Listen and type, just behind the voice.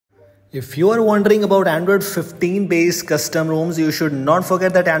If you are wondering about Android 15 based custom ROMs, you should not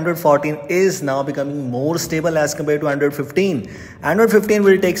forget that Android 14 is now becoming more stable as compared to Android 15. Android 15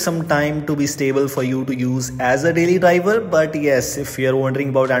 will take some time to be stable for you to use as a daily driver, but yes, if you are wondering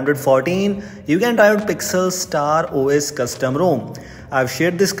about Android 14, you can try out Pixel Star OS custom ROM. I've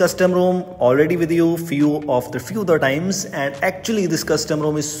shared this custom ROM already with you few other times, and actually this custom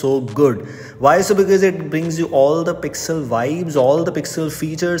ROM is so good. Why so? Because it brings you all the Pixel vibes, all the Pixel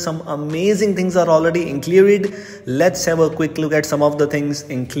features, some amazing things are already included. Let's have a quick look at some of the things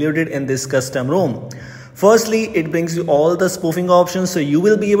included in this custom ROM. Firstly, it brings you all the spoofing options, so you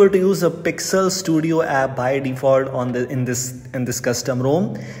will be able to use a Pixel Studio app by default in this custom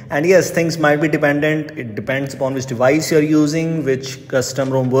ROM. And yes, things might be dependent. It depends upon which device you're using, which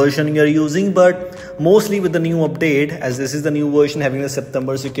custom ROM version you're using, but mostly with the new update, as this is the new version having the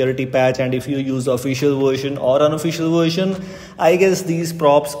September security patch, and if you use the official version or unofficial version, I guess these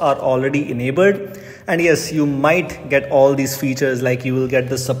props are already enabled. And yes, you might get all these features, like you will get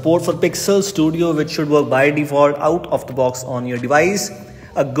the support for Pixel Studio, which should work by default out of the box on your device.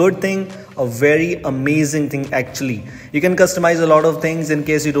 A good thing, a very amazing thing actually. You can customize a lot of things. In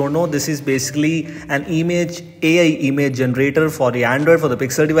case you don't know, this is basically an AI image generator for the Android, for the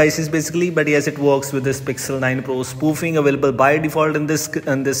Pixel devices basically. But yes, it works with this Pixel 9 Pro spoofing available by default in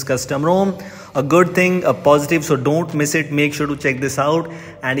this custom ROM. A good thing, a positive, so don't miss it. Make sure to check this out,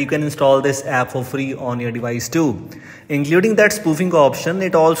 and you can install this app for free on your device too. Including that spoofing option,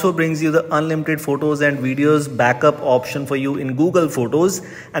 it also brings you the unlimited photos and videos backup option for you in Google Photos,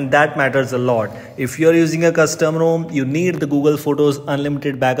 and that matters a lot. If you're using a custom ROM, you need the Google Photos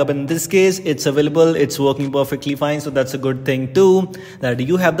unlimited backup. In this case, it's available, it's working perfectly fine, so that's a good thing too, that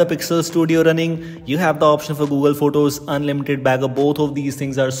you have the Pixel Studio running, you have the option for Google Photos unlimited backup. Both of these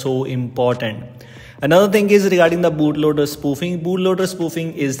things are so important. Another thing is regarding the bootloader spoofing. Bootloader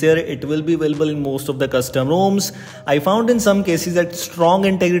spoofing is there. It will be available in most of the custom ROMs. I found in some cases that strong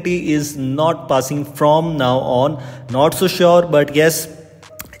integrity is not passing from now on. Not so sure, but yes,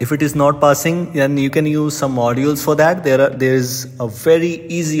 if it is not passing, then you can use some modules for that. There is a very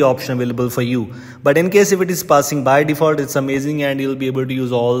easy option available for you. But in case if it is passing by default, it's amazing, and you'll be able to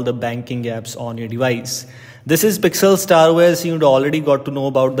use all the banking apps on your device. This is Pixel Star OS. You already got to know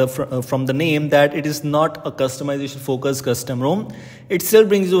about from the name that it is not a customization focused custom ROM. It still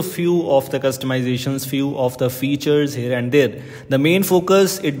brings you few of the customizations, few of the features here and there. The main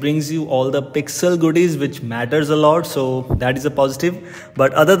focus, it brings you all the Pixel goodies, which matters a lot, so that is a positive.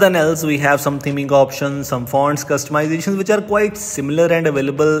 But other than else, we have some theming options, some fonts customizations, which are quite similar and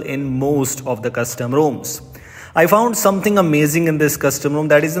available in most of the custom ROMs. I found something amazing in this custom ROM,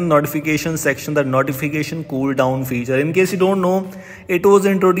 that is the notification section, the notification cooldown feature. In case you don't know, it was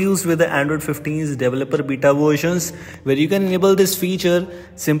introduced with the Android 15's developer beta versions, where you can enable this feature.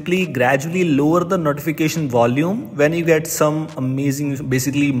 Simply gradually lower the notification volume when you get some amazing,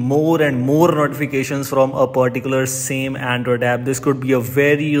 basically more and more notifications from a particular same Android app. This could be a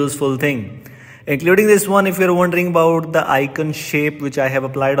very useful thing. Including this one, if you're wondering about the icon shape which I have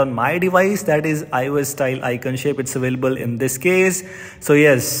applied on my device, that is iOS style icon shape. It's available in this case. So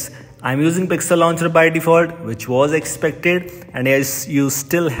yes, I'm using Pixel Launcher by default, which was expected, and yes, you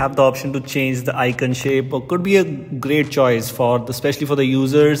still have the option to change the icon shape. Or could be a great choice especially for the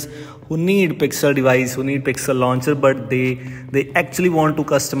users who need Pixel device, who need Pixel Launcher, but they actually want to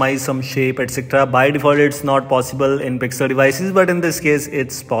customize some shape, etc. By default, it's not possible in Pixel devices, but in this case,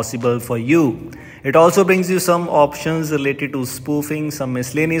 it's possible for you. It also brings you some options related to spoofing, some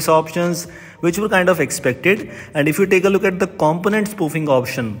miscellaneous options, which were kind of expected. And if you take a look at the component spoofing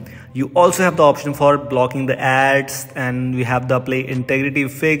option, you also have the option for blocking the ads, and we have the play integrity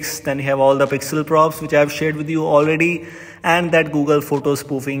fix. Then you have all the Pixel props, which I have shared with you already, and that Google photo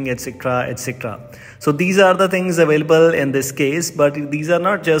spoofing, etc, etc. So these are the things available in this case, but these are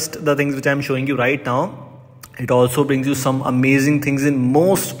not just the things which I'm showing you right now. It also brings you some amazing things in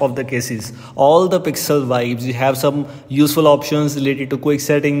most of the cases. All the Pixel vibes. You have some useful options related to quick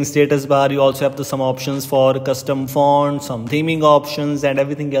settings, status bar. You also have some options for custom fonts, some theming options, and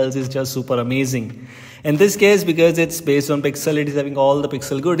everything else is just super amazing. In this case, because it's based on Pixel, it is having all the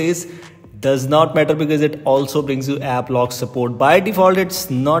Pixel goodies. Does not matter because it also brings you app lock support. By default,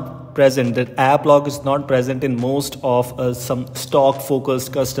 it's not present. That app lock is not present in most of some stock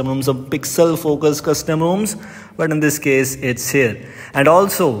focused custom ROMs, some Pixel focused custom ROMs, but in this case it's here. And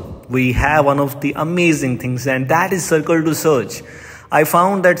also we have one of the amazing things, and that is circle to search. I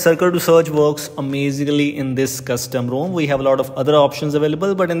found that circle to search works amazingly in this custom ROM. We have a lot of other options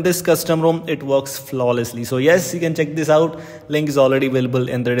available, but in this custom ROM, it works flawlessly. So yes, you can check this out. Link is already available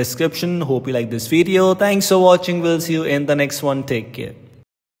in the description. Hope you like this video. Thanks for watching. We'll see you in the next one. Take care.